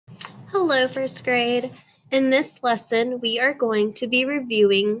Hello, first grade. In this lesson, we are going to be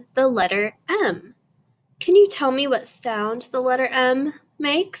reviewing the letter M. Can you tell me what sound the letter M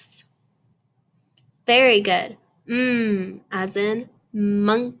makes? Very good. As in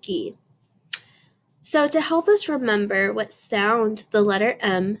monkey. So to help us remember what sound the letter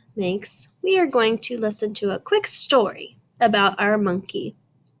M makes, we are going to listen to a quick story about our monkey.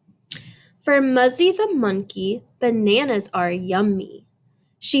 For Muzzy the monkey, bananas are yummy.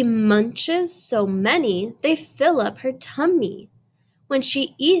 She munches so many, they fill up her tummy. When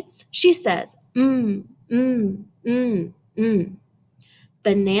she eats, she says, mmm, mmm, mmm, mmm.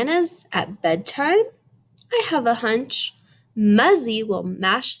 Bananas at bedtime? I have a hunch. Muzzy will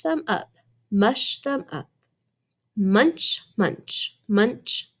mash them up, mush them up. Munch, munch,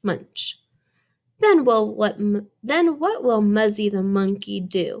 munch, munch. Then what will Muzzy the monkey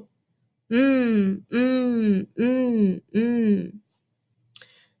do? Mmm, mmm, mmm, mmm.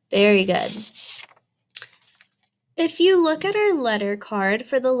 Very good. If you look at our letter card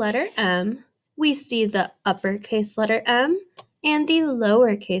for the letter M, we see the uppercase letter M and the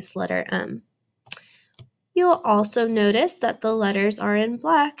lowercase letter m. You'll also notice that the letters are in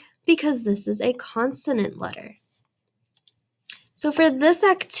black because this is a consonant letter. So for this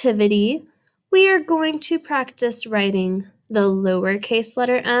activity, we are going to practice writing the lowercase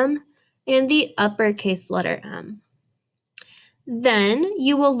letter m and the uppercase letter M. Then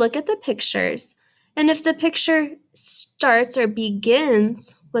you will look at the pictures, and if the picture starts or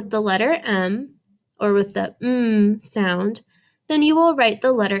begins with the letter M or with the sound, then you will write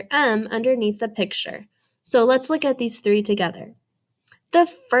the letter M underneath the picture. So let's look at these three together. The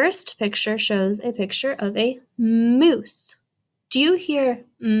first picture shows a picture of a moose. Do you hear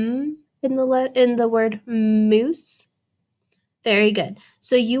in the word moose? Very good.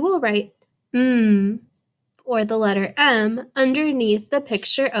 So you will write or the letter M underneath the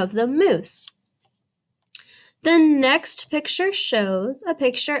picture of the moose. The next picture shows a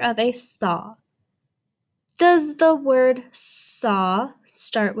picture of a saw. Does the word saw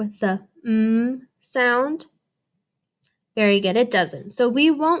start with the sound? Very good, it doesn't. So we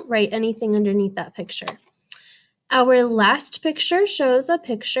won't write anything underneath that picture. Our last picture shows a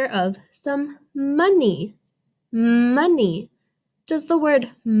picture of some money. Money. Does the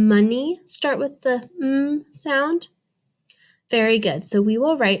word money start with the sound? Very good. So we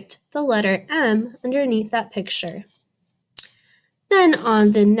will write the letter M underneath that picture. Then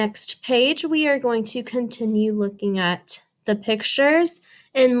on the next page, we are going to continue looking at the pictures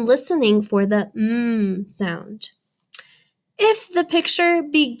and listening for the sound. If the picture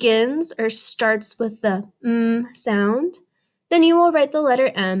begins or starts with the sound, then you will write the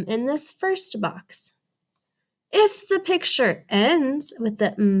letter M in this first box. If the picture ends with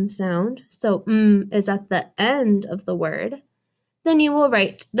the sound, so is at the end of the word, then you will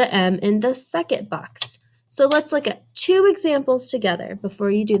write the M in the second box. So let's look at two examples together before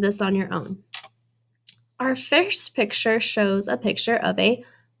you do this on your own. Our first picture shows a picture of a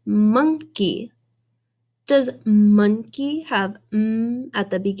monkey. Does monkey have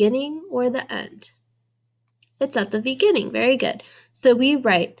at the beginning or the end? It's at the beginning. Very good. So we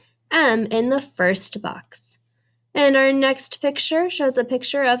write M in the first box. And our next picture shows a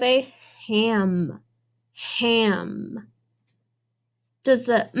picture of a ham. Ham. Does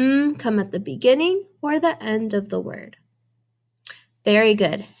the come at the beginning or the end of the word? Very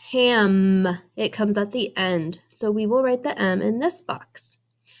good. Ham. It comes at the end. So we will write the M in this box.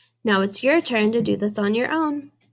 Now it's your turn to do this on your own.